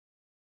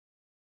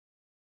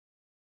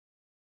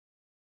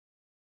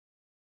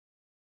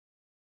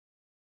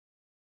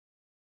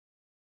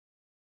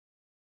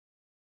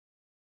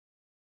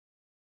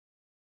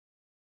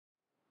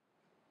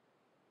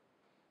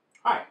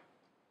Hi.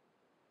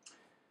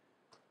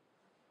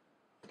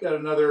 Got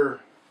another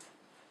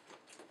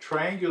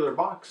triangular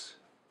box.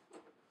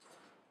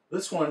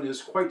 This one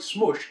is quite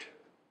smooshed,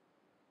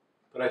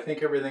 but I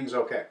think everything's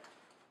okay.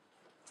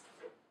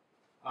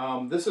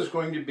 This is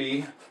going to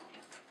be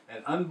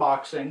an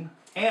unboxing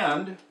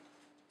and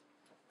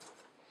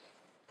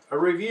a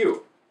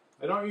review.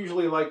 I don't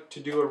usually like to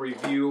do a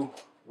review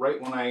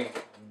right when I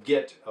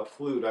get a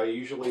flute. I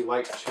usually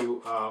like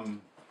to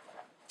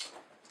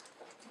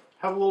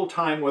have a little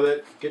time with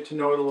it, get to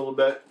know it a little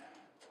bit.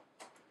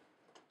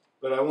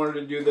 But I wanted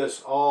to do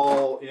this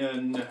all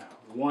in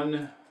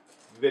one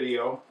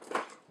video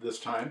this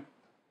time.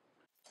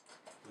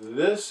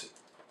 This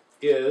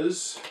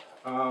is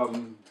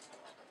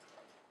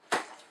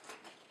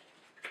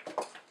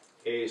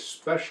a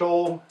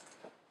special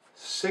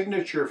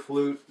signature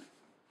flute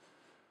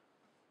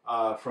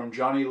from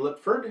Jonny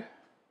Lipford.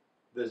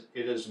 It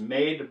is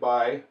made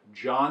by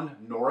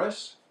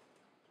Norris,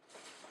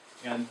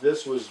 and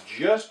this was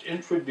just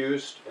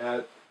introduced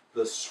at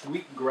the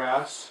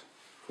Sweetgrass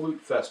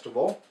Flute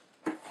Festival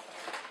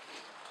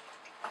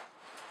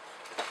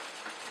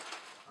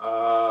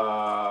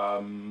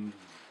a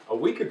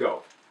week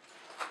ago,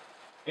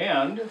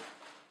 and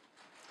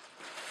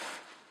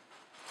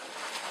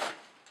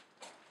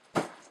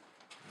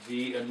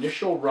the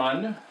initial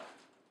run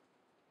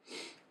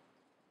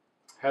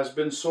has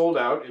been sold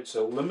out. It's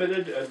a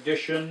limited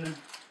edition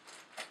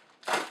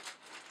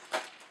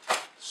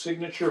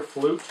signature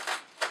flute,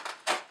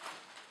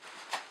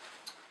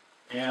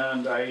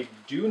 and I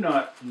do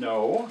not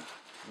know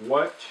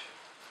what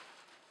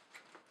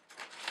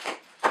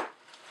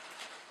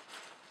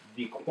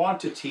the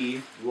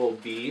quantity will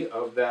be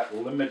of that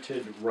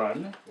limited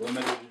run,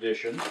 limited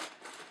edition.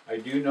 I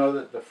do know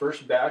that the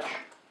first batch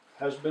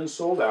has been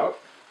sold out,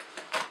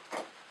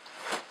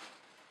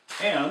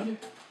 and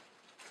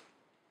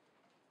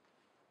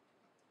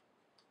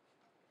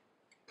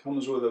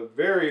comes with a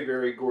very,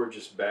 very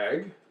gorgeous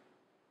bag.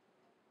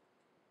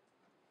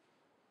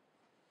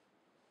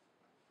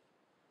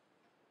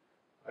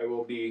 I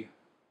will be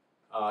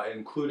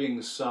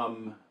including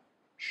some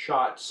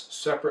shots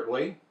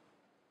separately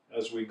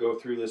as we go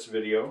through this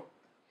video.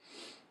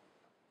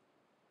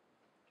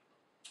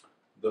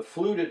 The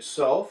flute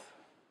itself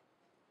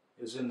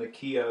is in the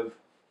key of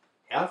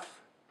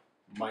F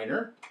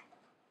minor.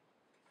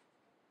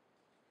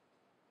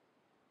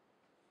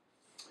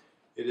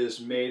 It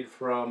is made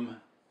from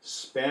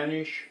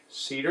Spanish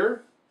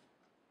Cedar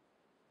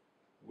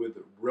with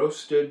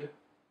roasted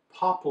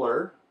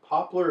poplar.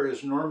 Poplar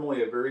is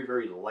normally a very,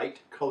 very light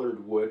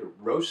colored wood.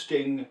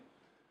 Roasting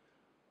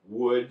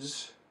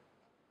woods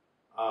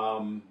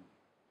harden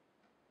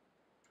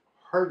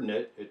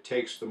it. It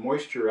takes the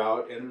moisture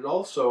out, and it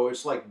also,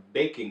 it's like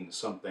baking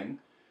something.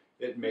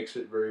 It makes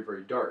it very,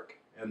 very dark.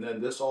 And then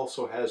this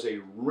also has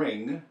a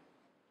ring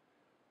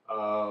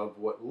of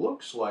what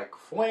looks like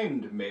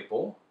flamed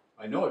maple.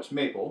 I know it's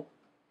maple.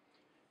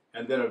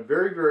 And then a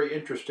very, very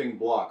interesting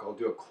block. I'll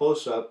do a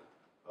close-up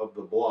of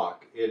the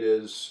block. It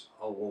is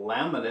a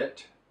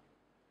laminate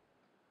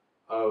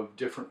of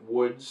different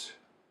woods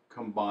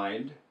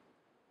combined,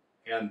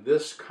 and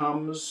this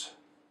comes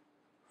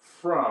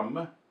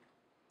from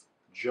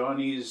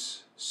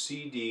Jonny's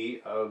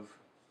CD of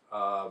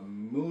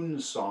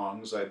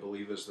Moonsongs, I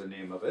believe is the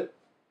name of it.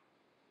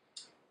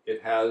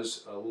 It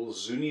has a little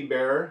Zuni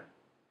Bear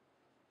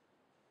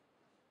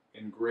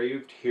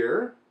engraved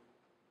here,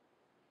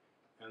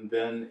 and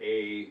then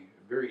a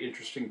very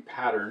interesting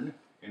pattern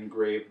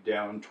engraved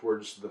down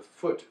towards the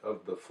foot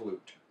of the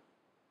flute.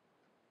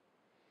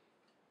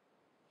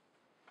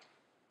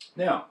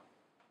 Now,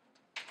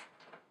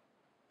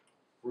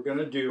 we're going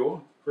to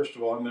do, first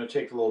of all, I'm going to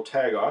take the little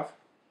tag off.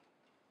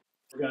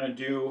 We're going to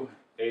do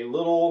a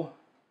little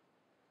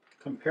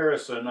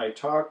comparison. I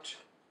talked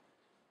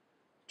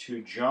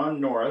to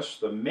Norris,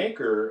 the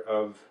maker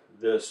of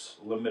this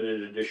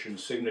limited edition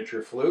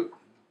signature flute,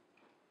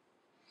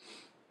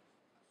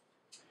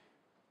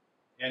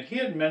 and he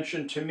had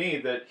mentioned to me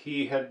that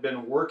he had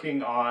been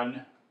working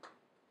on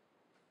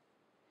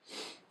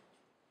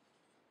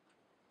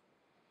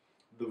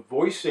the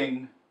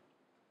voicing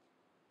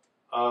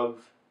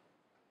of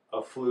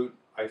a flute,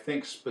 I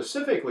think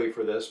specifically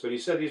for this, but he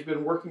said he's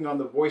been working on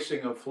the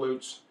voicing of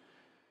flutes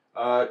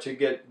to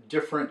get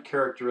different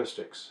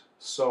characteristics.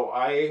 So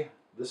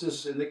this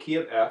is in the key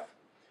of F.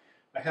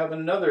 I have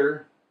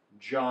another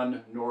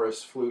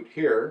Norris flute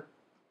here,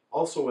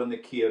 also in the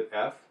key of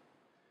F.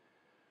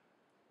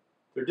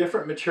 They're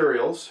different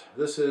materials.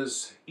 This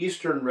is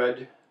Eastern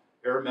Red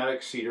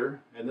Aromatic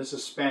Cedar, and this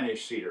is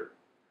Spanish Cedar.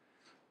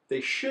 They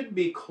should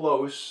be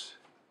close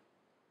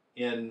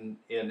in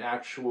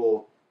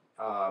actual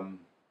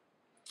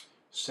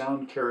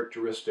sound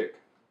characteristic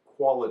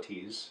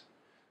qualities.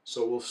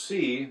 So we'll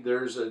see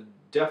there's a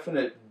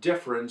definite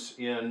difference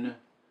in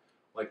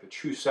like the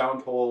true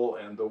sound hole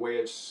and the way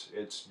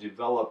it's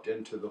developed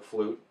into the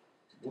flute.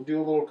 We'll do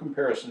a little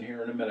comparison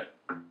here in a minute.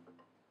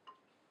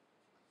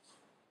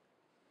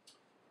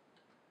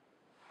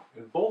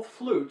 And both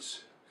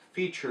flutes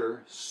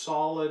feature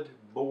solid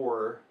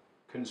bore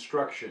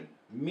construction,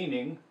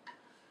 meaning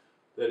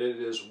that it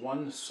is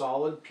one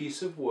solid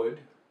piece of wood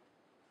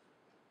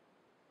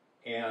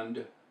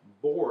and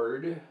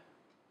bored.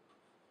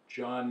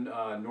 John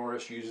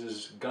Norris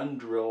uses gun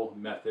drill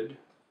method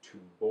to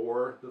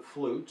bore the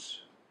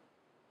flutes.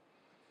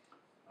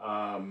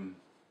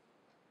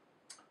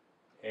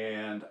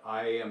 And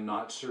I am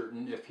not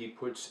certain if he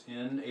puts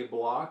in a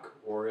block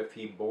or if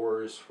he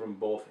bores from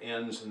both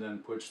ends and then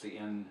puts the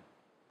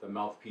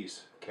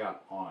mouthpiece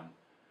cap on.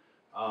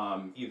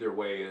 Either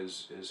way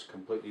is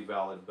completely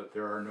valid, but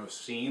there are no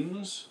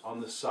seams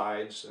on the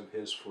sides of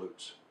his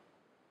flutes.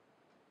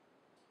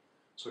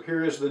 So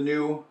here is the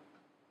new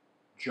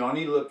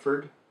Jonny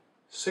Lipford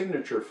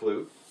signature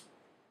flute.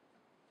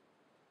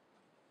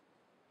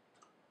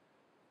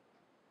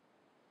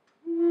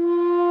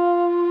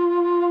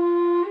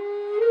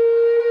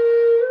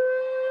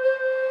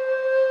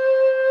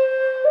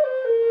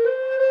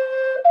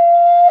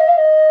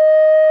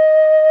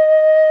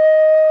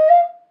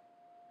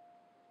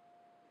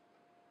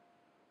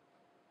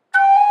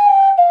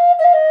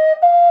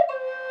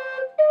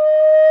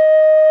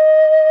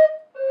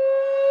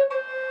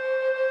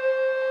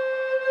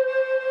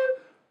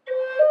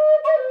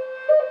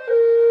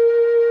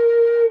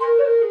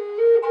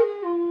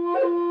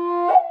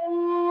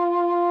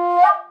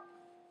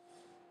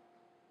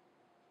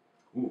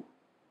 Ooh.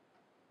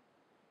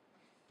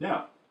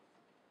 Now,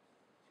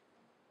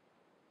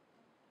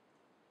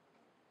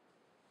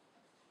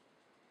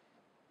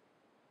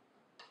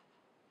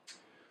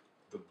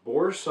 the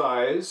bore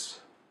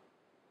size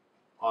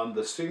on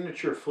the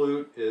signature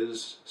flute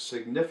is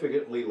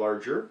significantly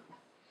larger.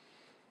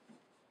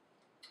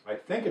 I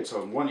think it's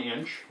a 1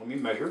 inch. Let me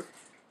measure.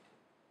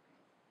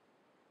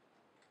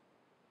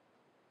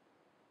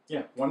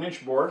 Yeah, 1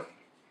 inch bore.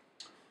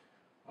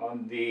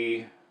 On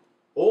the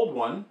old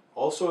one,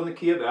 also in the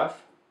key of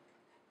F,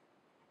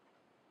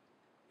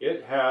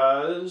 it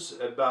has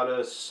about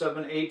a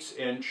 7/8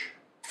 inch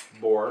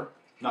bore.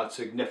 Not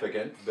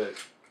significant, but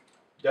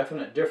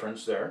definite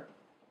difference there.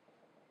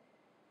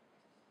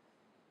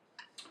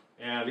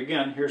 And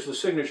again, here's the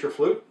signature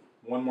flute,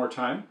 one more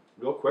time,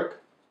 real quick.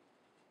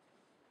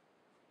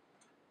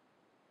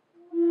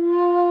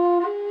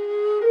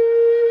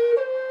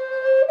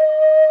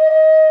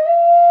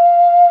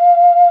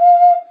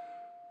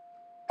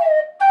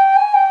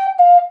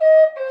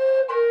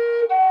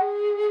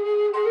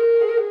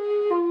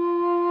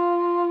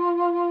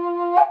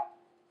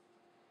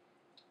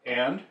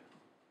 And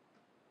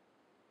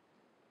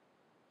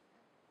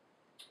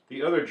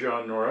the other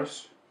John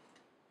Norris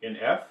in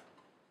F.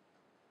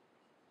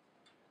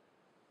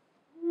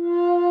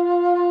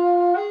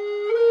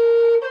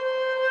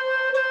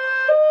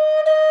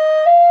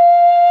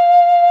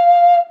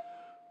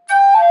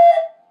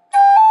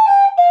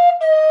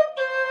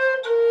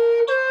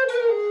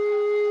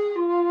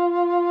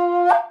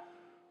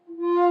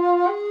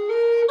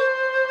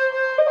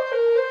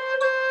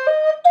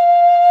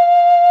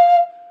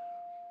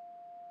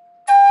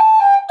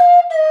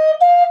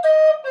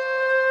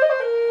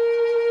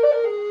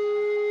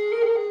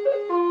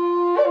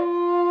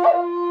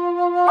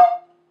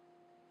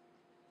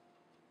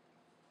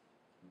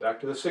 Back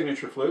to the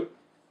signature flute.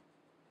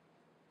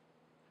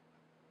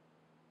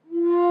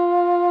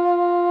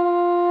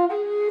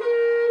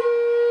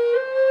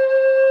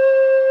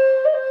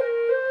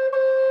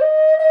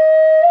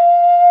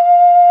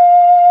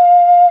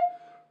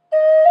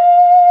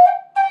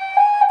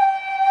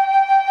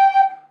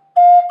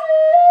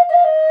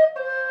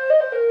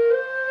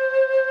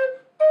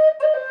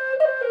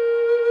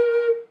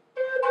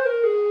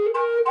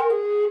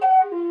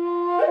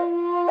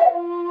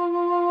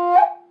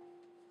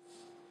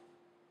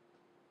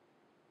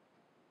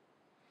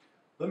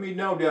 Let me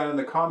know down in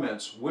the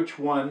comments which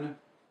one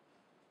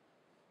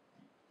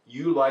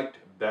you liked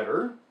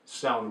better,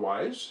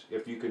 sound-wise,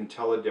 if you can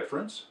tell a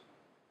difference.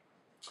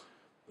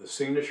 The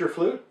signature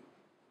flute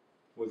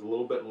with a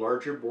little bit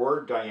larger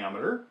bore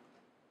diameter,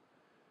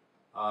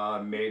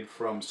 made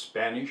from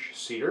Spanish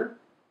cedar,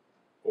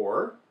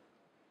 or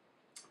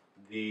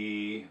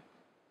the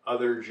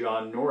other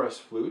John Norris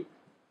flute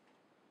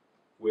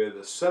with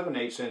a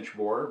 7/8 inch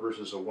bore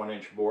versus a 1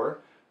 inch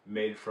bore,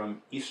 made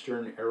from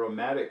Eastern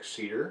aromatic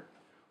cedar,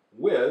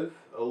 with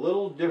a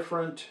little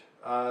different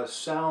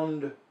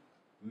sound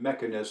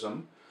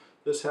mechanism.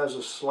 This has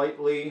a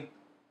slightly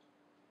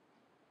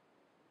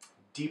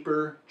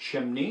deeper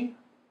chimney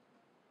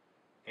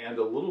and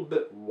a little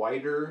bit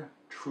wider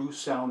true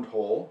sound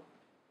hole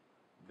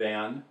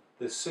than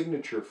the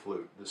signature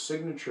flute. The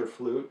signature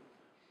flute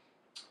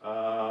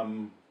a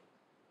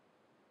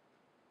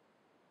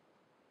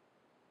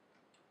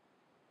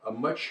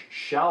much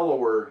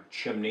shallower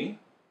chimney,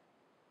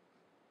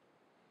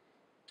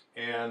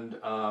 and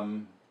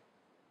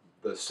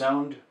the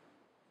sound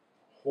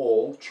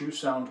hole, true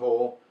sound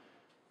hole,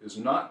 is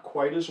not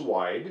quite as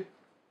wide.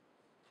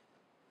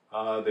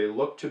 They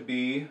look to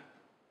be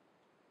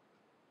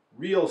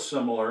real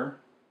similar.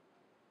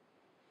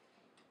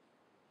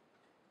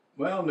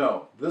 Well,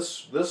 no,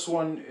 this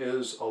one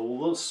is a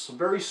little,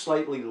 very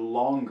slightly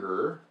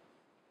longer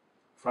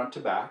front to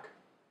back,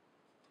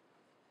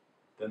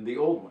 than the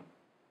old one.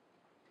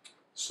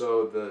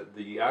 So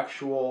the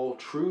actual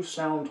true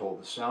sound hole,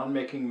 the sound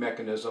making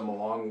mechanism,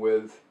 along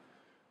with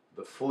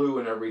the flue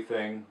and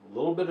everything, a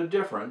little bit of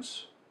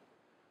difference.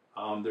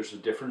 There's a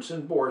difference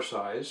in bore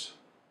size,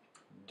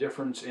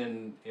 difference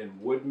in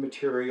wood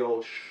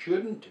material.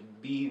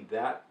 Shouldn't be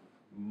that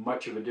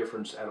much of a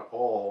difference at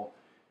all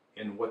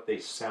in what they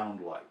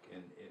sound like,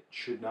 and it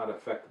should not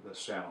affect the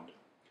sound.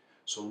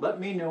 So let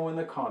me know in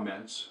the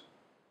comments,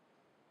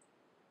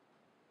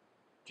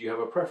 do you have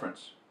a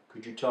preference?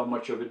 Could you tell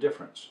much of a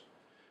difference?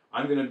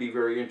 I'm going to be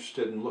very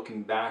interested in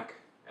looking back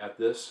at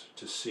this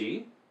to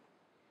see.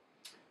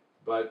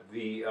 But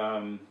the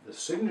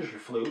signature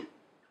flute,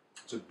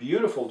 it's a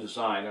beautiful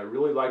design. I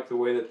really like the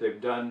way that they've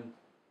done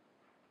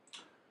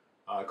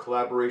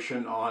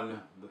collaboration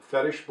on the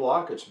fetish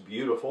block. It's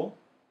beautiful.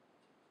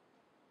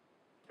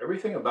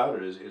 Everything about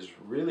it is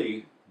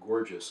really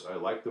gorgeous. I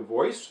like the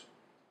voice.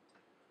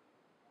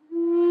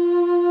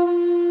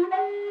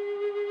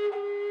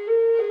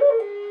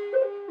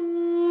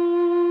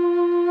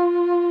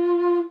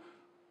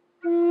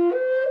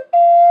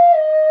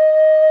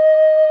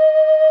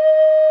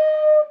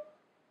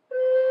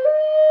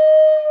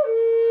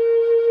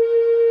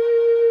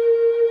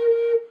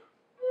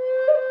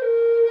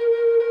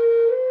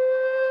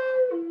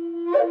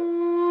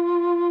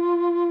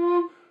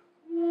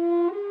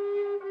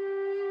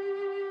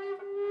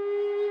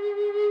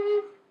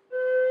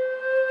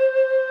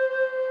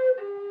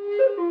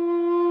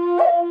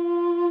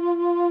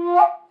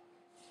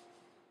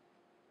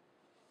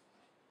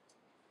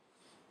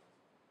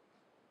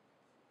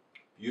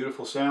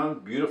 Beautiful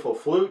sound, beautiful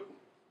flute.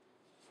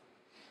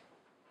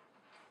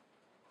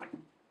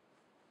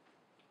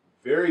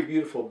 Very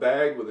beautiful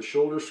bag with a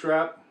shoulder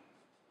strap.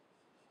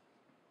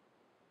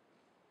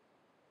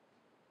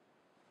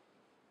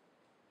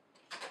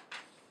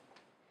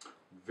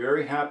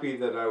 Very happy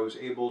that I was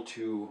able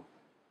to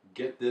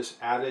get this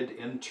added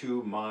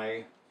into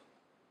my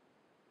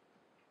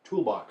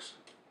toolbox.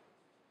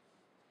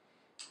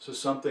 This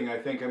is something I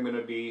think I'm going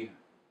to be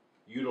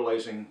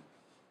utilizing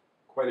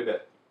quite a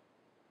bit.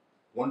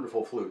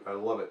 Wonderful flute. I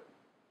love it.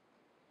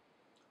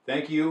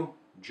 Thank you,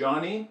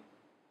 Jonny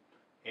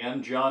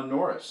and John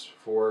Norris,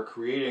 for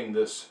creating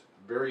this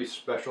very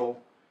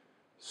special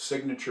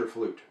signature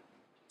flute.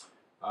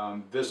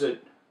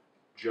 Visit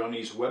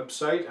Jonny's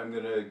website. I'm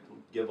going to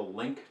give a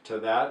link to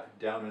that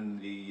down in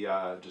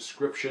the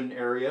description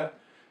area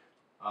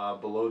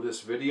below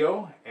this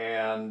video.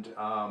 And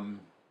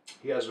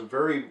he has a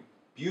very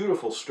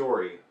beautiful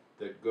story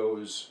that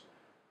goes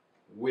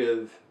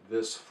with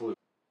this flute.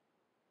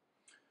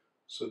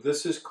 So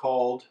this is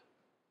called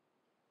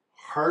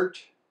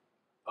Heart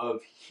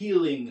of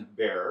Healing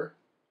Bear,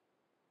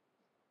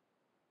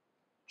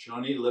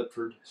 Jonny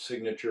Lipford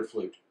signature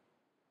flute.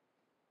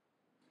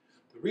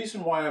 The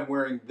reason why I'm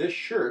wearing this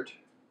shirt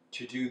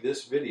to do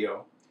this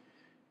video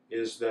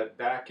is that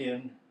back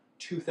in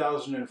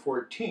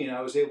 2014 I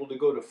was able to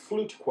go to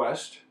Flute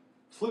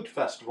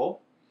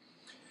Festival.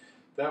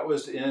 That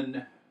was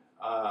in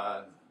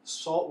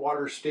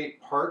Saltwater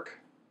State Park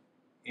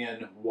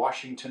in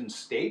Washington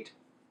State.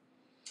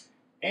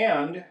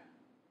 And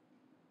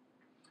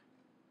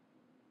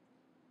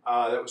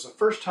that was the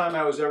first time I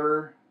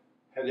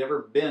had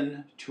ever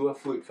been to a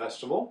flute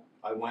festival.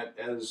 I went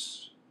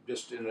as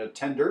just an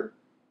attender,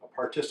 a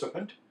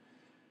participant,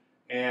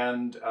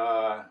 and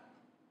I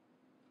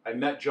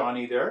met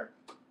Jonny there.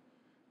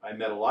 I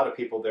met a lot of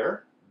people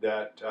there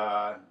that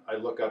I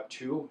look up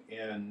to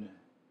in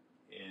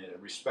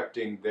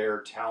respecting their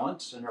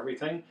talents and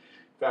everything. In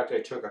fact, I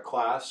took a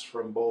class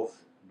from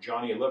both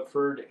Jonny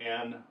Lipford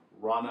and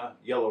Rana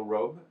Yellow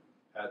Robe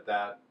at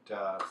that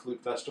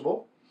flute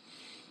festival.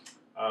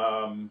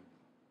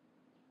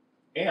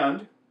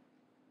 And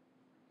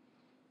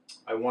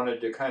I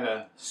wanted to kind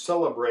of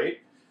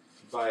celebrate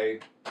by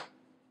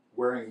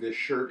wearing this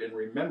shirt in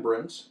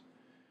remembrance,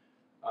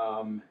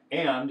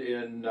 and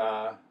in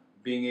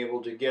being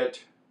able to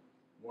get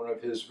one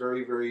of his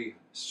very, very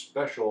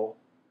special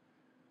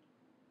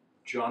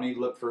Jonny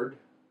Lipford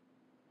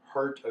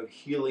Heart of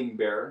Healing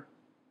Bear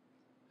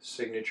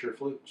signature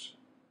flutes.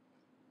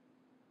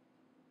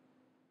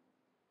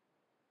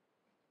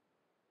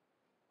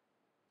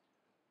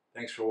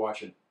 Thanks for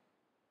watching.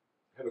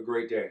 Have a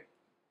great day.